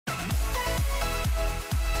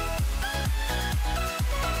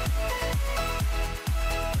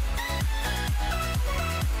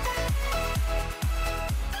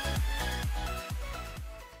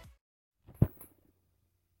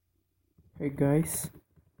Hey guys,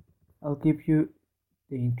 I'll give you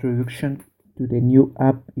the introduction to the new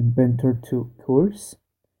App Inventor II course.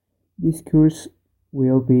 This course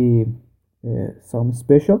will be some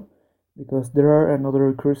special because there are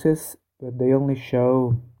another courses but they only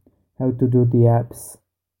show how to do the apps.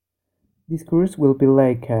 This course will be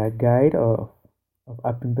like a guide of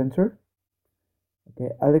App Inventor. Okay,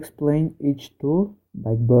 I'll explain each tool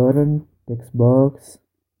like button, text box,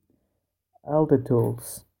 all the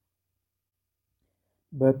tools.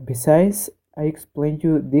 But besides I explain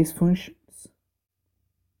you these functions,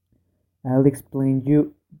 I'll explain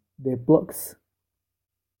you the blocks,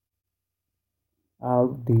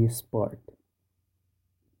 all this part,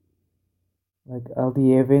 like all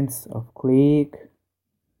the events of click,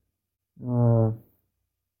 uh,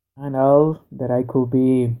 and all that it could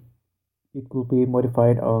be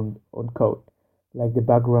modified on code, like the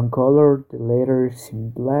background color, the letters in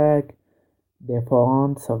black, the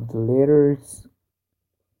fonts of the letters,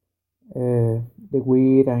 the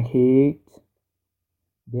width and height,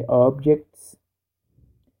 the objects,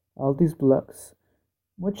 all these blocks.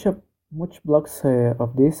 Much of much blocks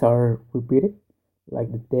of these are repeated,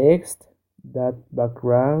 like the text, that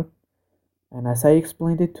background, and as I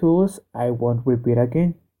explain the tools, I won't repeat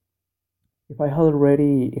again. If I had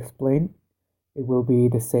already explained, it will be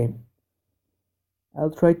the same.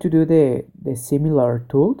 I'll try to do the similar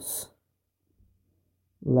tools,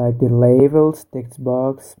 like the labels, text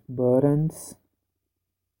box, buttons,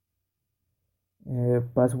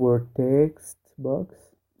 password text box,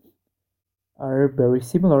 are very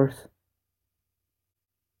similar.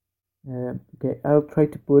 Okay, I'll try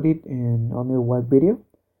to put it in only one video,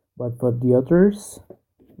 but for the others,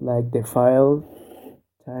 like the file,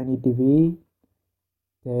 tiny TV,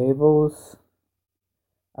 tables,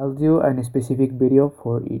 I'll do a specific video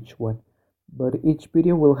for each one, but each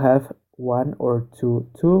video will have one or two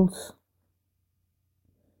tools.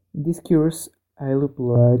 In this course, I'll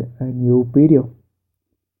upload a new video.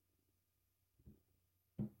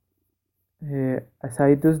 As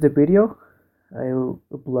I do the video, I'll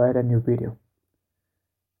upload a new video.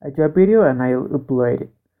 I do a video and I'll upload it.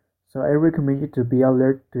 So I recommend you to be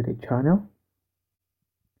alert to the channel.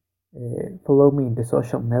 Follow me in the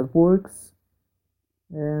social networks,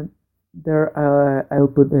 and there I'll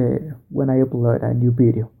put when I upload a new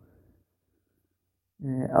video.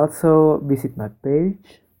 Also visit my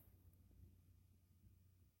page.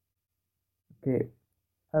 Okay,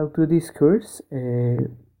 I'll do this course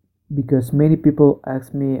because many people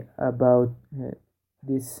ask me about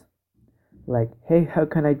this, like, hey, how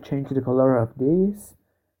can I change the color of this?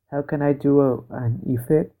 How can I do an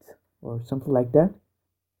effect or something like that?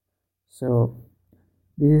 So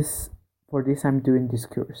this for this I'm doing this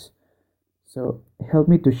course. So help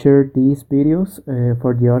me to share these videos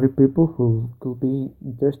for the other people who could be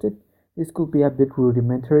interested. This could be a bit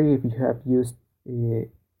rudimentary if you have used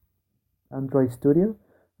Android Studio,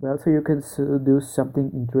 but also you can do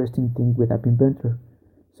something interesting thing with App Inventor.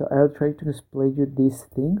 So I'll try to explain you these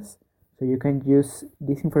things so you can use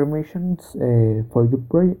these information for your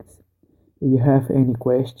projects. If you have any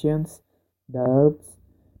questions, doubts,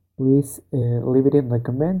 please leave it in the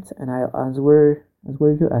comments and I'll answer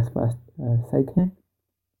you as fast as I can.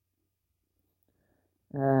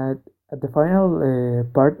 At the final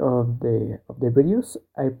part of the videos,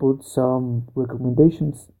 I put some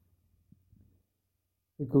recommendations.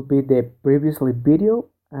 It could be the previously video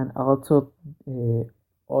and also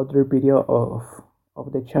other video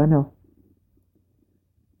of the channel.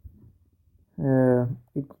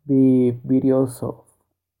 It could be videos of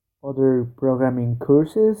other programming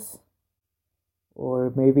courses,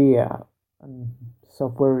 or maybe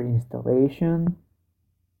software installation.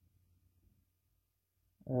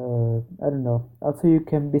 I don't know. Also, you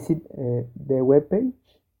can visit the web page.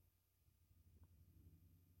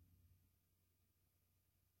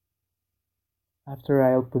 After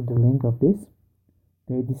I'll put the link of this.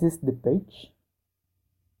 Okay, this is the page.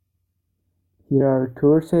 Here are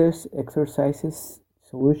courses, exercises,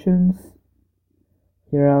 solutions.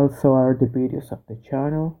 Here also are the videos of the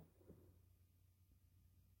channel.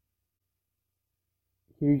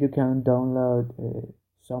 Here you can download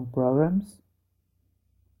some programs.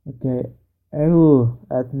 Okay, I will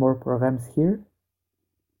add more programs here.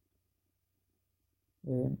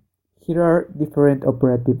 Here are different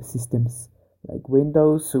operative systems like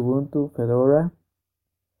Windows, Ubuntu, Fedora.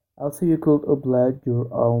 Also, you could upload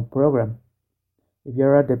your own program. If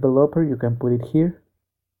you're a developer, you can put it here.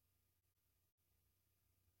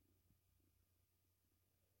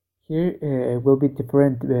 Here will be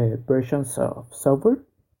different versions of software.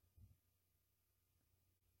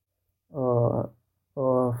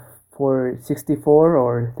 for 64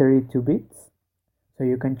 or 32 bits, so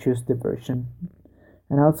you can choose the version.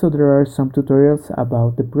 And also there are some tutorials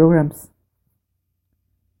about the programs.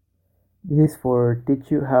 This is for teach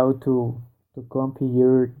you how to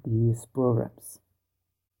configure these programs.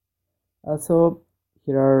 Also,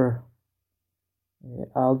 here are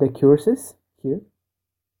all the courses here,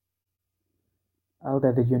 all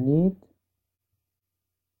that you need.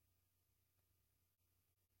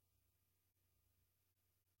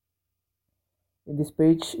 In this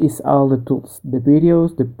page is all the tools, the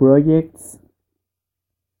videos, the projects.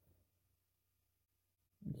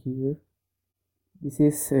 Here, this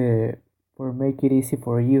is for make it easy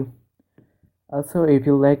for you. Also, if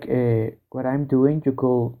you like what I'm doing, you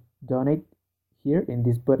could donate here in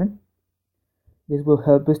this button. This will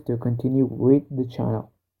help us to continue with the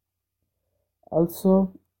channel.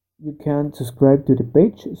 Also, you can subscribe to the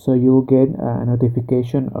page so you'll get a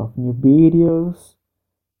notification of new videos,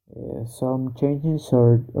 some changes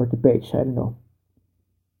or the page, I don't know.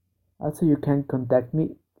 Also, you can contact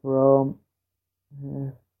me from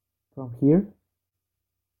here.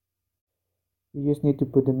 You just need to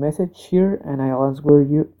put the message here and I'll answer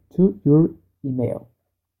you to your email.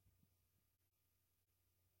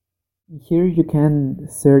 Here you can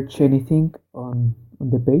search anything on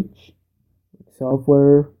the page,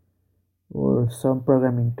 software or some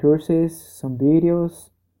programming courses, some videos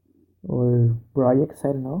or projects,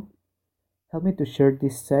 I don't know. Help me to share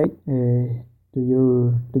this site to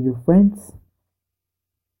your friends.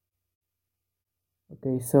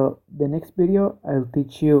 Okay, so the next video I'll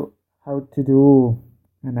teach you how to do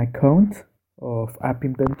an account of App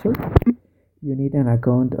Inventor. You need an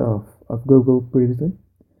account of Google previously.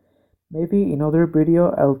 Maybe in other video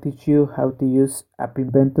I'll teach you how to use App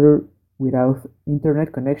Inventor without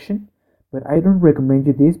internet connection, but I don't recommend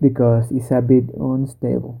you this because it's a bit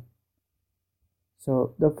unstable.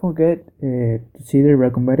 So don't forget to see the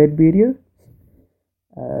recommended video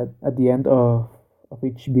at the end of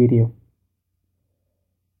each video.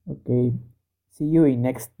 Okay, see you in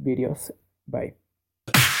next videos. Bye.